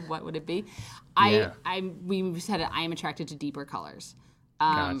attractive, what would it be? We said it. I am attracted to deeper colors.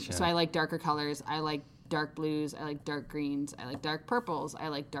 Gotcha. So I like darker colors. I like dark blues. I like dark greens. I like dark purples. I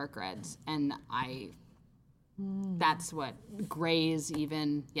like dark reds. And that's what grays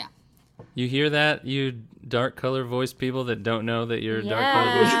even. Yeah. You hear that, you dark color voice people that don't know that you're dark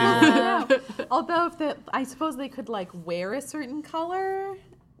color voice people? Yeah. Although, I suppose they could wear a certain color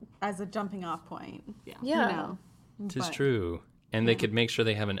as a jumping off point. Yeah. You know. Tis true. And they could make sure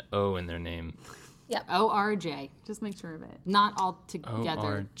they have an O in their name. Yep. O-R-J. Just make sure of it. Not all together.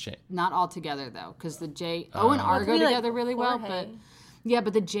 O-R-J. Not all together, though, because the J, O and R go together really well, but... Yeah,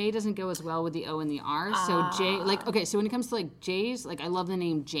 but the J doesn't go as well with the O and the R. So J, so when it comes to J's, I love the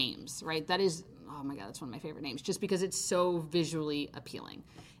name James, right? That is, oh my God, that's one of my favorite names, just because it's so visually appealing.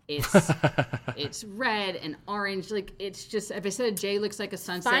 It's red and orange. It's just, if I said a J looks like a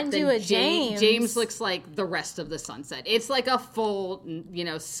sunset, Find then you a James. James looks like the rest of the sunset. It's like a full,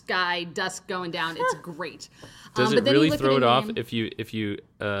 sky, dusk going down. It's great. Does it really throw it off if you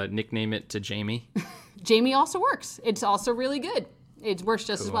nickname it to Jamie? Jamie also works. It's also really good. It works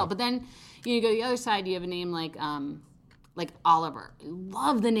just as well. But then you go to the other side, you have a name like Oliver. I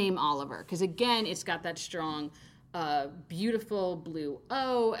love the name Oliver because, again, it's got that strong, beautiful blue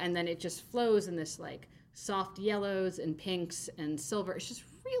O, and then it just flows in this soft yellows and pinks and silver. It's just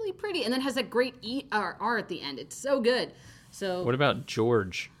really pretty. And then has that great R at the end. It's so good. So what about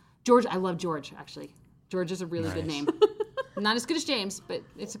George? George, I love George, actually. George is a really good name. Not as good as James, but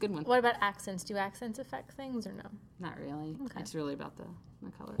it's a good one. What about accents? Do accents affect things or no? Not really. Okay. It's really about the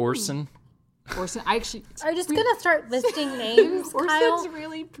color. Orson? Orson. Are you just going to start listing names, Orson's Kyle?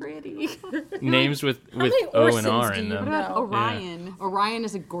 really pretty. Names with many O and Orsons R do in you them. know? What about Orion? Yeah. Orion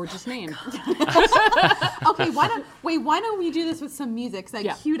is a gorgeous name. Okay, why don't we do this with some music? So I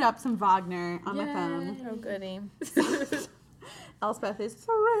queued up some Wagner on my phone. Oh, goody. Elspeth is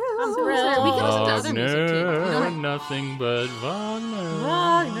thrilled. I'm thrilled. We can listen to other music too. Wagner, nothing but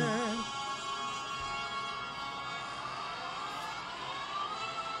Wagner.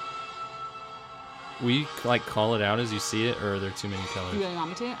 Will you call it out as you see it, or are there too many colors? You really want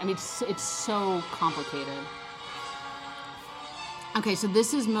me to? I mean, it's so complicated. Okay, so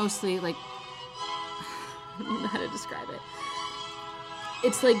this is mostly I don't know how to describe it.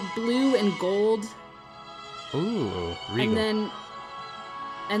 It's blue and gold. Ooh, regal.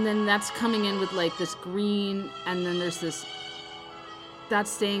 And then that's coming in with this green, and then there's this,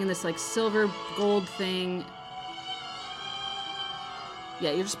 that's staying in this silver gold thing.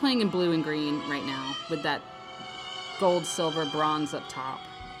 Yeah, you're just playing in blue and green right now with that gold, silver, bronze up top.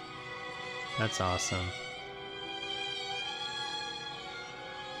 That's awesome.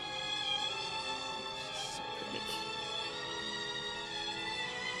 So pretty.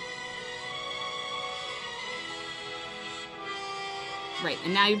 Right,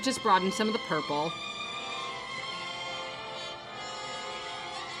 and now you've just brought in some of the purple.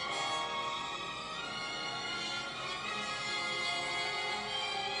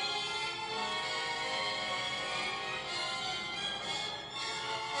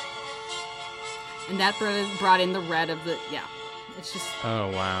 And that brought in the red of the, it's just... Oh,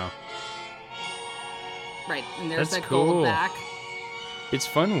 wow. Right, and there's That's that cool. gold back. It's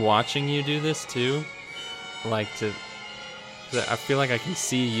fun watching you do this, too. I feel like I can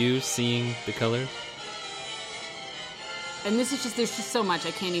see you seeing the colors. And this is there's just so much,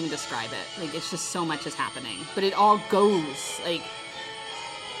 I can't even describe it. It's just so much is happening. But it all goes,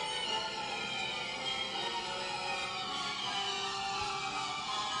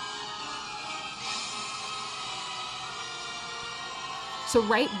 So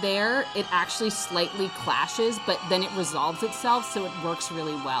right there, it actually slightly clashes, but then it resolves itself, so it works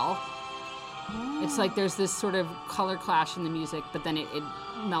really well. It's there's this sort of color clash in the music, but then it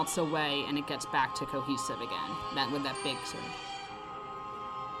melts away and it gets back to cohesive again. With that big sort of...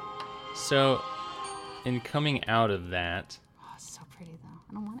 So, in coming out of that... Oh, it's so pretty, though.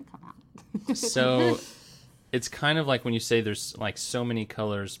 I don't want to come out. So, it's kind of like when you say there's so many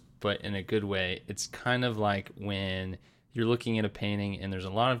colors, but in a good way. It's kind of like when you're looking at a painting and there's a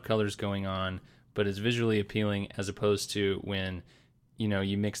lot of colors going on, but it's visually appealing, as opposed to when...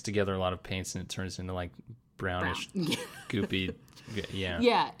 you mix together a lot of paints and it turns into brownish, goopy. Yeah.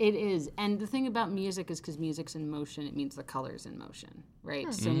 Yeah, it is. And the thing about music is because music's in motion, it means the color's in motion,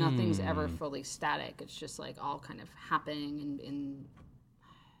 right? So nothing's ever fully static. It's just all kind of happening and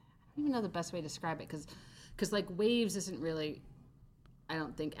don't even know the best way to describe it because like waves isn't really, I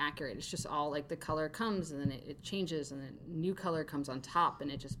don't think, accurate. It's just all like the color comes and then it changes and then new color comes on top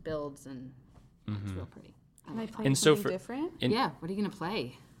and it just builds and it's real pretty. Can I play And so something different? Yeah, what are you gonna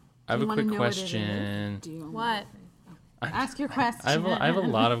play? I have a wanna quick know what it is? question. Do you What? Ask your question. I have a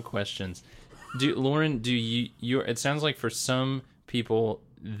lot of questions. Lauren, do you it sounds like for some people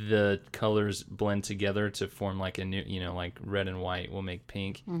the colors blend together to form like a new, like red and white will make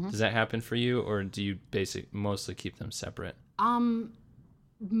pink. Does that happen for you, or do you mostly keep them separate?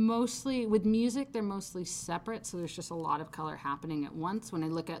 Mostly with music, they're mostly separate, so there's just a lot of color happening at once. When I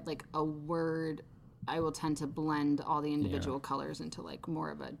look at like a word, I will tend to blend all the individual colors into like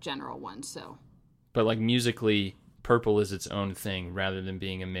more of a general one. So, but like musically, purple is its own thing rather than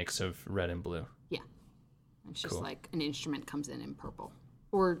being a mix of red and blue. yeah, it's just like an instrument comes in purple,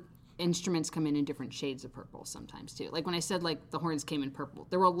 or instruments come in different shades of purple sometimes too. Like when I said like the horns came in purple,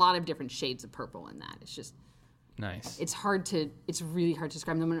 there were a lot of different shades of purple in that. It's just Nice. it's really hard to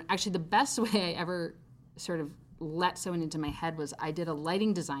describe them. Actually, the best way I ever sort of let someone into my head was I did a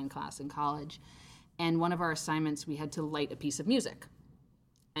lighting design class in college, and one of our assignments we had to light a piece of music.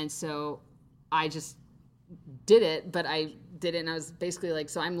 And so I just did it, but I did it and I was basically like,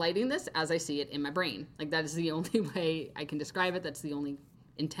 so I'm lighting this as I see it in my brain. Like that is the only way I can describe it. That's the only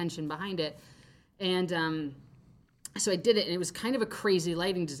intention behind it. And so I did it, and it was kind of a crazy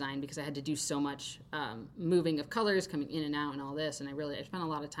lighting design because I had to do so much moving of colors coming in and out and all this. And I spent a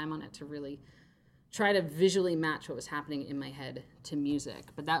lot of time on it to really try to visually match what was happening in my head to music.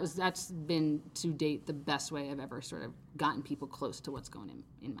 But that's been to date the best way I've ever sort of gotten people close to what's going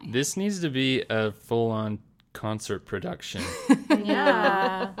in my head. This needs to be a full-on concert production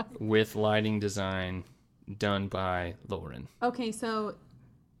Yeah. with lighting design done by Lauren. Okay, so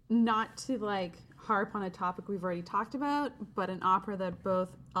not to like harp on a topic we've already talked about, but an opera that both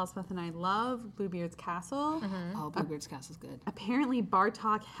Elspeth and I love, Bluebeard's Castle. Oh, Bluebeard's Castle's good. Apparently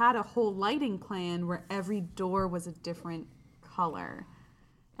Bartok had a whole lighting plan where every door was a different color.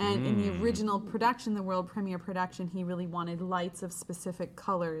 And in the original production, the world premiere production, he really wanted lights of specific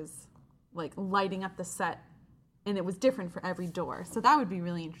colors, like lighting up the set, and it was different for every door. So that would be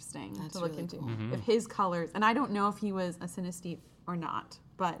really interesting to look really into. cool. If his colors, and I don't know if he was a synesthete or not,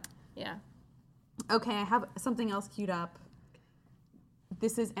 but Yeah. okay, I have something else queued up.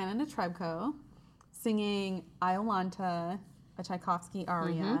 This is Anna Netrebko singing Iolanta, a Tchaikovsky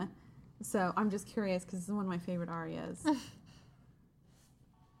aria. So I'm just curious because this is one of my favorite arias.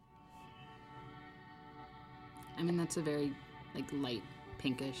 I mean, that's a very like light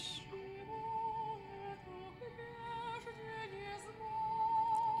pinkish.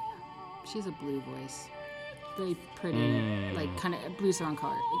 She has a blue voice. Very pretty, like kind of blue's the wrong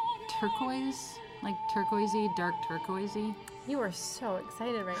color. Like turquoise, like turquoisey, dark turquoisey. You are so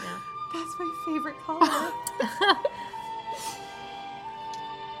excited right now. That's my favorite color.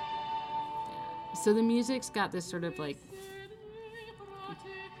 So the music's got this sort of like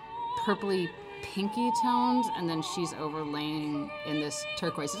purpley pinky tones, and then she's overlaying in this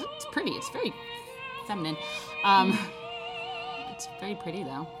turquoise. It's pretty. It's very feminine. It's very pretty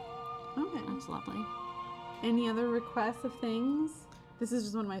though. Okay. That's lovely. Any other requests of things? This is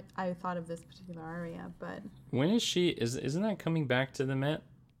just one of my. I thought of this particular aria, but When is she? Isn't that coming back to the Met?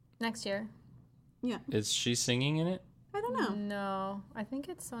 Next year. yeah, Is she singing in it? I don't know. No, I think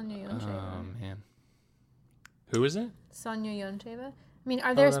it's Sonia Yoncheva. Oh man, who is it? Sonia Yoncheva. I mean,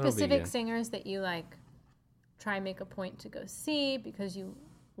 are there that'll be specific good. singers that you like try and make a point to go see because you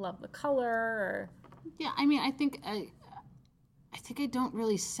love the color or Yeah, I mean, I think I don't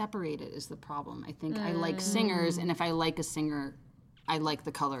really separate it is the problem. I think I like singers, and if I like a singer, I like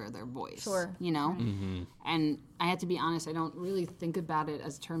the color of their voice. Sure. You know? And I have to be honest, I don't really think about it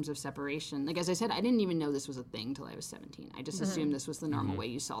as terms of separation. Like, as I said, I didn't even know this was a thing till I was 17. I just assumed this was the normal way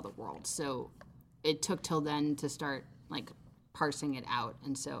you saw the world. So it took till then to start, like, parsing it out.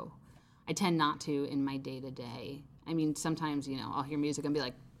 And so I tend not to in my day-to-day. I mean, sometimes, I'll hear music and be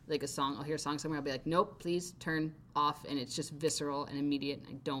like a song, I'll hear a song somewhere, I'll be like, nope, please turn off, and it's just visceral and immediate, and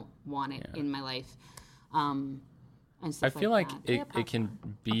I don't want it in my life. And I stuff feel like that. it can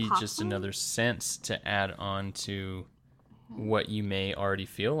be just another sense to add on to what you may already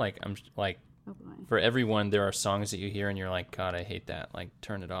feel. Like for everyone, there are songs that you hear and you're like, God, I hate that. Like,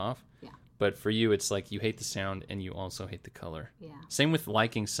 turn it off. Yeah. But for you, it's like you hate the sound and you also hate the color. Yeah. Same with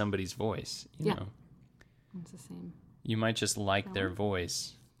liking somebody's voice. You know, It's the same. you might just like their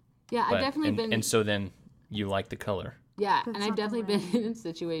voice. Yeah, But, I've definitely been... And so then you like the color. Yeah, and That's I've not the definitely right- been in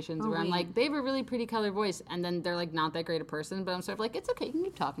situations where I'm wait. like, they have a really pretty color voice, and then they're like not that great a person, but I'm sort of like, it's okay, you can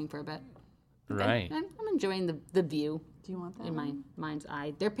keep talking for a bit. Right. I'm enjoying the view Do you want that in my mind's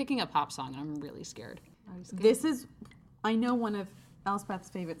eye. They're picking a pop song, and I'm really scared. This is, I know, one of Elspeth's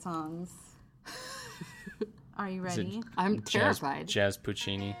favorite songs. Are you Is it ready? I'm Jazz, terrified. Jazz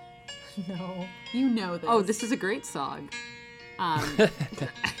Puccini. No. You know this. Oh, this is a great song. Turn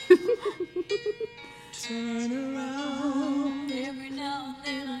around. Every now and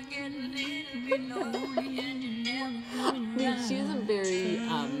then I get a little bit lonely and you never know. She has a very Every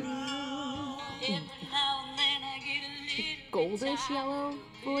now and then I get a little goldish yellow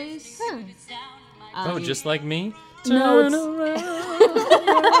voice. Oh, just like me? No, you're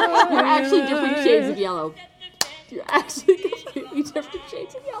actually different shades of yellow. You're actually completely different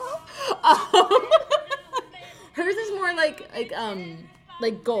shades of yellow. Hers is more like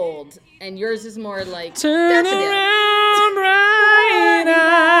gold, and yours is more like Turn around, bright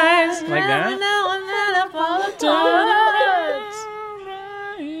eyes. Like that? Now and then I fall apart.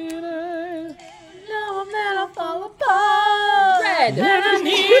 Bright eyes. Now and then I fall apart. red. And I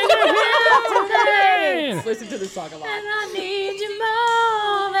need you here tonight. Listen to this song a lot. And I need you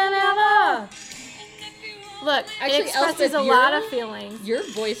more than ever. Look, Actually, it expresses Elspeth, a lot of feelings. Your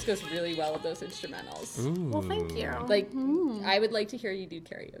voice goes really well with those instrumentals. Well, thank you. Like, I would like to hear you do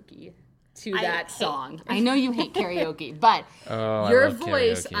karaoke to I that hate- song. I know you hate karaoke, but Oh, I your love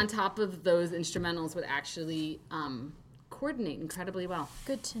voice karaoke. on top of those instrumentals would actually coordinate incredibly well.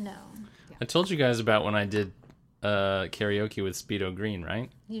 Good to know. I told you guys about when I did karaoke with Speedo Green, right?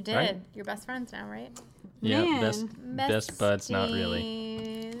 You did. Right? You're best friends now, right? Yeah, Man. best buds, not really.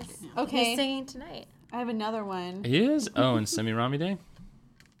 Besties. Okay. Who's singing tonight? I have another one. He is? Oh, and Semirami Day?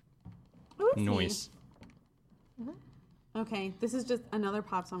 Who is he? Noise. Okay, this is just another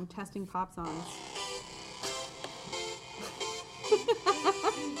pop song, testing pop songs.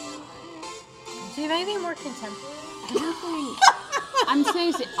 Do you have anything more contemporary? I'm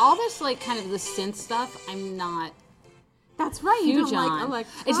saying all this like kind of the synth stuff. I'm not That's right, you huge don't on. like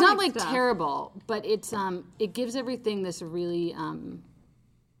electronic It's not like stuff. terrible, but it's it gives everything this really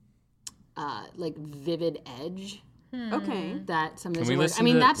like vivid edge Okay. that some of Can this we work. listen I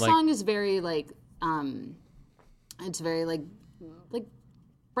mean, to, that like- song is very like it's very like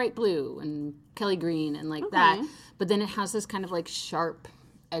bright blue and Kelly Green and like that, Okay. but then it has this kind of like sharp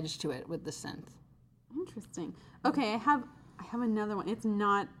edge to it with the synth. Interesting. Okay, I have another one. It's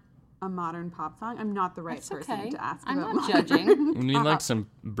not a modern pop song. I'm not the right It's person okay. to ask I'm about not modern. judging. We need like some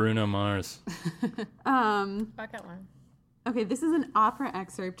Bruno Mars. Back at one. Okay, this is an opera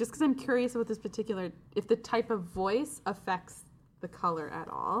excerpt just because I'm curious about this particular, if the type of voice affects the color at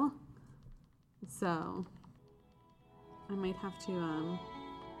all. So, I might have to,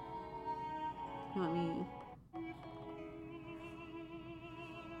 let me...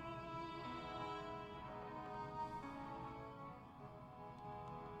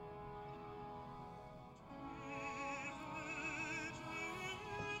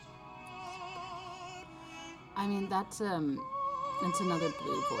 I mean, that's another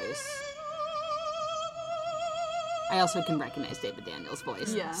blue voice. I also can recognize David Daniels'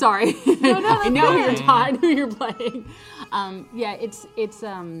 voice. Yeah. Sorry. I know who you're playing. Yeah, it's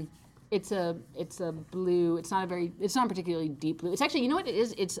a blue. It's not a particularly deep blue. It's actually, you know what it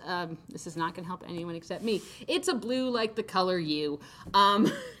is? It's this is not going to help anyone except me. It's a blue like the color you.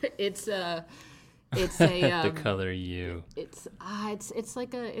 It's a The color you. it's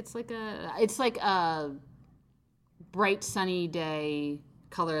like a bright sunny day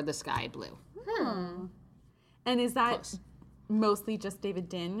color of the sky blue. And is that Close. mostly just David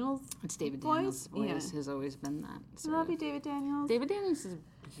Daniels? It's David Voice? Daniels' voice Yeah. has always been that. I sort love of- you, David Daniels. David Daniels is a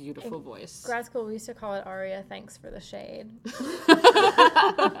beautiful voice. Grad school, we used to call it Aria. Thanks for the shade.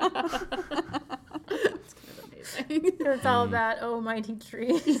 Amazing. It's all about oh mighty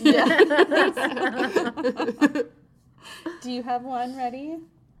trees. Do you have one ready?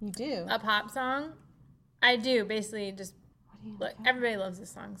 You do. A pop song? I do. Basically, just look. Everybody loves this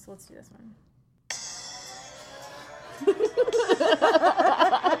song, so let's do this one.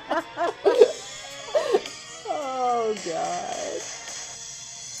 Oh god.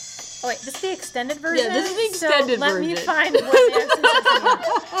 Oh wait, this is the extended version. Yeah, this is the extended so Let me version. find what the actual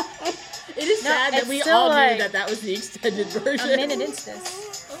version It is No, sad that it's we still all like- knew that was the extended is. version. A minute into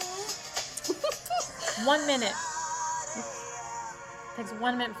this. 1 minute. Takes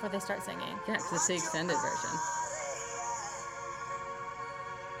 1 minute before they start singing. Yeah, 'cause it's the extended version.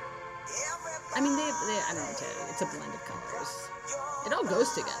 I mean, they I don't know what to tell you. It's a blend of colors. It all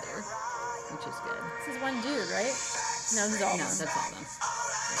goes together, which is good. This is one dude, right? No, this is all No, of them. that's all of them.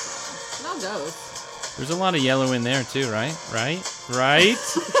 It all goes. There's a lot of yellow in there too, right? Right?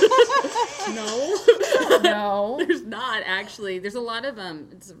 No, there's not actually. There's a lot of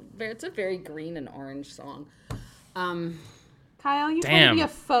It's a very green and orange song. Kyle, you trying to be a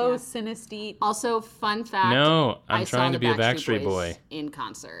faux synesthete. Also, fun fact. No, I'm I trying saw to be a the Backstreet Boys Boy. in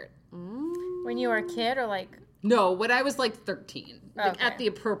concert. When you were a kid or like... No, when I was like 13. Like Okay. at the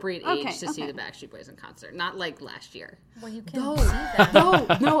appropriate age to see okay. the Backstreet Boys in concert. Not like last year. Well, you can see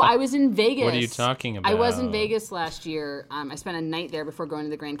that. No, I was in Vegas. What are you talking about? I was in Vegas last year. I spent a night there before going to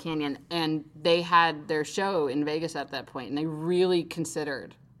the Grand Canyon, and they had their show in Vegas at that point, and I really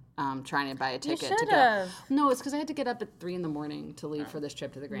considered trying to buy a ticket to go. should've. No, it's because I had to get up at 3 a.m. to leave for this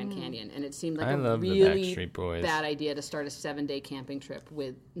trip to the Grand Canyon, and it seemed like I a love the really Backstreet Boys. bad idea to start a 7-day camping trip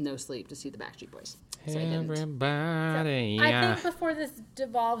with no sleep to see the Backstreet Boys. So I didn't. Everybody. I think before this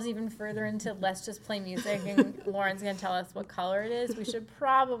devolves even further into let's just play music and Lauren's going to tell us what color it is, we should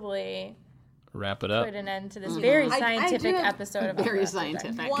probably Wrap it up. put an end to this very I scientific do have episode of Very Opera After Dark.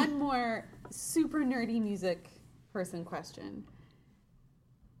 scientific. One more super nerdy music person question.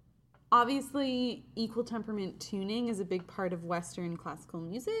 Obviously, equal temperament tuning is a big part of Western classical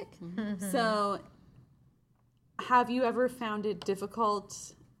music. So, have you ever found it difficult,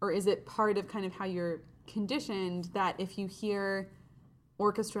 or is it part of kind of how you're conditioned that if you hear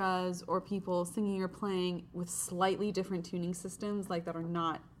orchestras or people singing or playing with slightly different tuning systems, like that are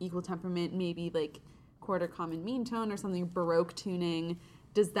not equal temperament, maybe like quarter common mean tone or something Baroque tuning,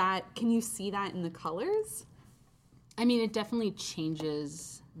 can you see that in the colors? I mean, it definitely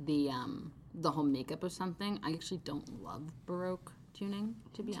changes the whole makeup of something. I actually don't love Baroque tuning,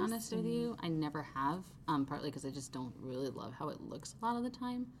 to be honest with you. I never have, partly because I just don't really love how it looks a lot of the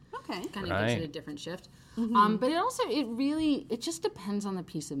time. Okay. Kind of gives it a different shift. But it just depends on the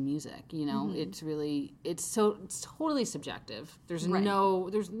piece of music, you know? It's totally subjective. There's no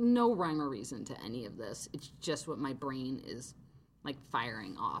rhyme or reason to any of this. It's just what my brain is like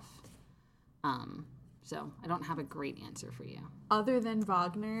firing off. So I don't have a great answer for you. Other than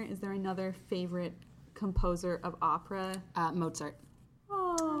Wagner, is there another favorite composer of opera? Mozart.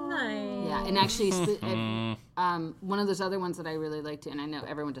 Oh, Nice. Yeah, and actually, one of those other ones that I really liked, and I know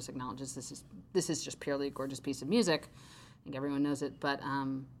everyone just acknowledges this is just purely a gorgeous piece of music. I think everyone knows it, but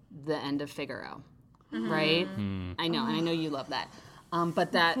the end of Figaro, right? I know, and I know you love that.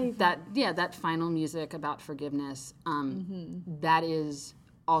 But that final music about forgiveness, that is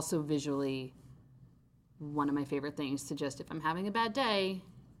also visually one of my favorite things to just, if I'm having a bad day,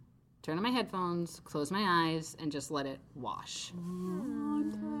 turn on my headphones, close my eyes, and just let it wash.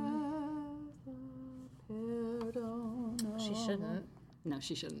 She shouldn't. No,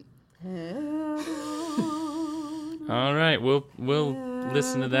 she shouldn't. All right, we'll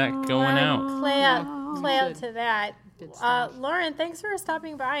listen to that going out. Play out to that. Good stuff. Lauren, thanks for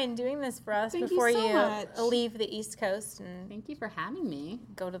stopping by and doing this for us Thank you before so you much. leave the East Coast and Thank you for having me.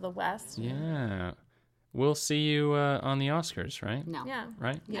 go to the West. Yeah. We'll see you on the Oscars, right? No. Yeah.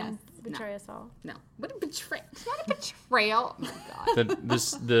 Right? Yeah. Betray us all. No. What a betrayal. It's not a betrayal. Oh, my God.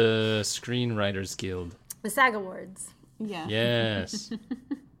 The Screenwriters Guild. The SAG Awards. yeah. Yes.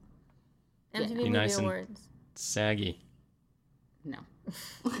 MTV Be Movie nice and- Awards. Saggy. No.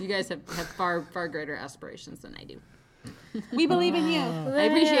 You guys have far, far greater aspirations than I do. We believe in you. I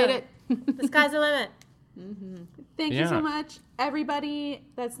appreciate it. The sky's the limit. Thank you Yeah. so much. Everybody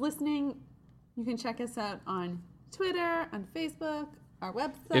that's listening, you can check us out on Twitter, on Facebook, our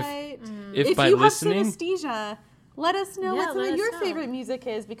website. If by you listening, have synesthesia, let us know Yeah, what some let of us your know. favorite music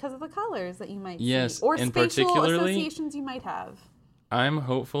is because of the colors that you might Yes, see. Or and spatial particularly- associations you might have. I'm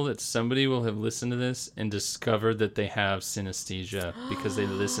hopeful that somebody will have listened to this and discovered that they have synesthesia because they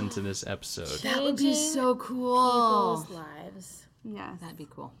listened to this episode. That would be so cool. People's lives. Yes. That'd be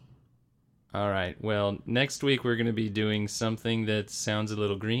cool. All right. Well, next week we're going to be doing something that sounds a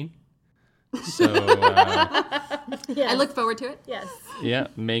little green. So, I look forward to it. Yes. yeah,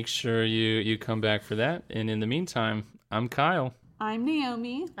 make sure you come back for that. And in the meantime, I'm Kyle. I'm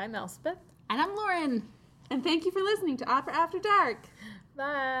Naomi. I'm Elspeth. And I'm Lauren. And thank you for listening to Opera After Dark.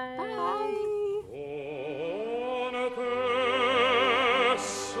 Bye. Bye. On a